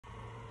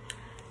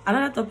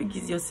Another topic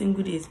is your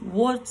single days.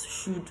 What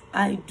should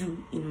I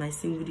do in my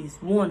single days?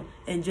 1,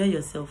 enjoy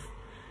yourself.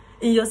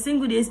 In your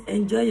single days,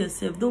 enjoy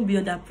yourself. Don't be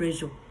under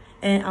pressure.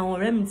 And no.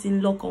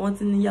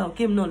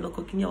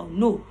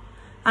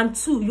 And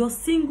 2, your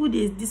single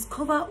days,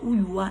 discover who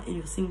you are in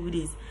your single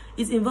days.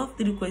 It involves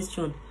 3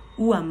 questions.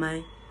 Who am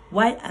I?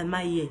 Why am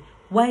I here?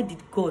 Why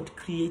did God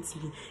create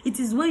me? It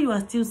is when you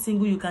are still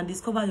single you can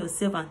discover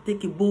yourself and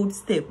take a bold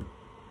step.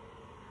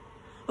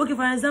 Okay,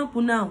 for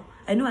example, now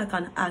I know I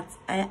can act.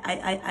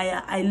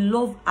 I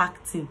love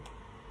acting.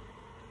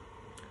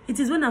 It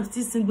is when I'm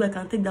still single I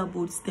can take that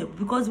bold step,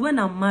 because when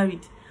I'm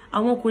married, I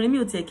won't call me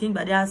or taking,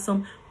 but there are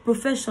some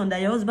profession that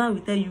your husband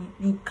will tell you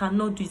you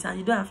cannot do it, and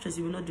you don't have stress,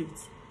 you will not do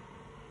it.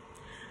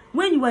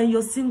 When you are in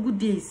your single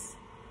days,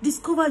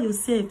 discover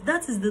yourself.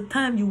 That is the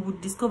time you would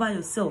discover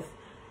yourself.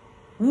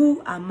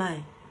 Who am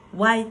I?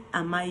 Why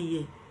am I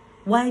here?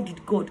 Why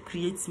did God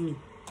create me?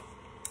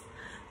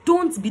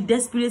 Don't be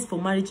desperate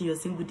for marriage in your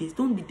single days.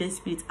 Don't be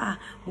desperate. No,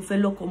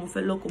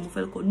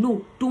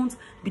 don't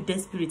be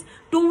desperate.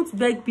 Don't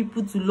beg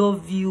people to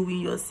love you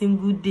in your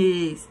single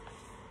days.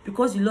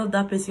 Because you love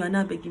that person, you are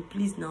now begging,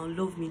 please now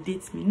love me,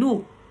 date me.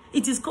 No,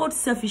 it is called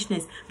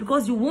selfishness,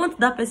 because you want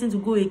that person to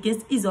go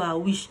against his or her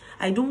wish.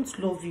 I don't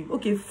love you.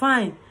 Okay,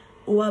 fine.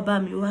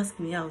 About me, ask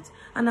me out,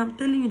 and I'm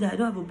telling you that I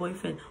don't have a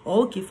boyfriend.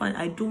 Or okay, fine,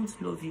 I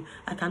don't love you,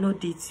 I cannot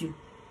date you,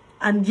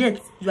 and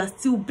yet you are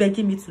still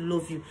begging me to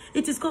love you.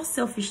 It is called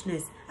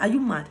selfishness. Are you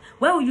mad?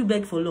 Why would you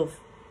beg for love?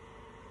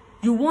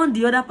 You want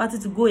the other party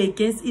to go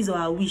against his or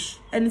her wish.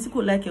 And it's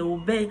like a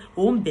obey,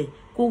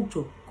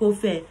 culture,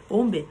 fair,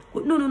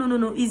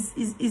 no.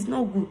 It's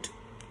not good.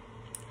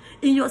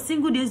 In your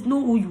single days, know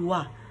who you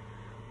are.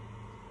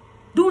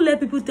 Don't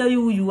let people tell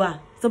you who you are.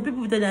 Some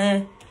people tell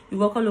you, you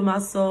walk on the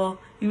master.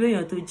 You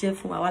wear to Jeff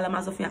from our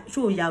master.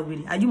 Show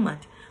Yahweh. Are you mad?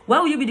 Why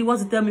would you be the one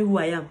to tell me who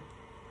I am?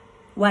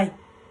 Why?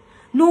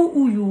 Know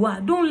who you are.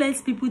 Don't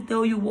let people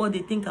tell you what they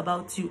think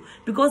about you.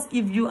 Because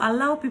if you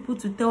allow people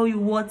to tell you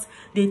what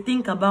they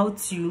think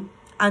about you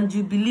and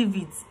you believe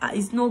it,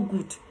 it's not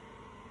good.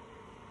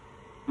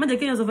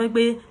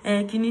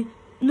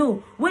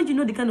 No, when you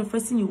know the kind of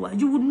person you are,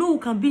 you would know who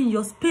can be in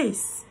your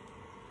space.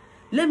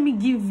 Let me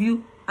give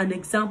you an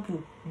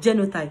example.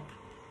 Genotype.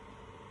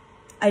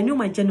 I know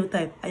my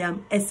genotype. I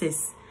am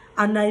SS.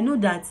 And I know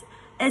that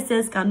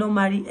SS cannot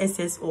marry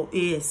SS or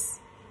AS.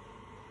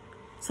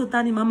 So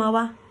Tani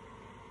Mamawa,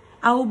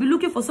 I will be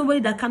looking for somebody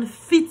that can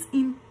fit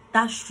in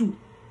that shoe,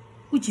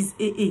 which is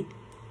AA.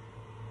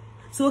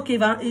 So okay,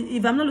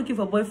 if I'm not looking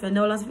for a boyfriend,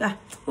 I will ask,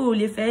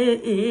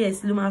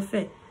 AS,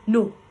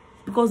 no.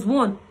 Because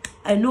 1,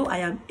 I know I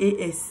am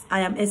AS.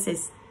 I am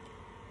SS.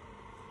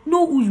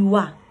 Know who you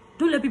are.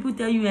 Don't let people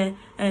tell you,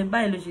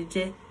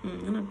 biology,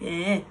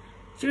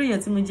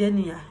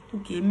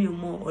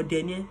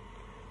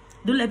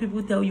 don't let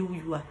people tell you who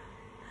you are.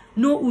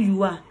 Know who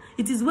you are.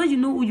 It is when you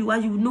know who you are,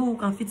 you will know who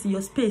can fit in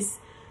your space.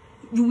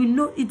 You will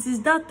know, it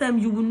is that time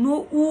you will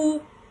know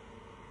who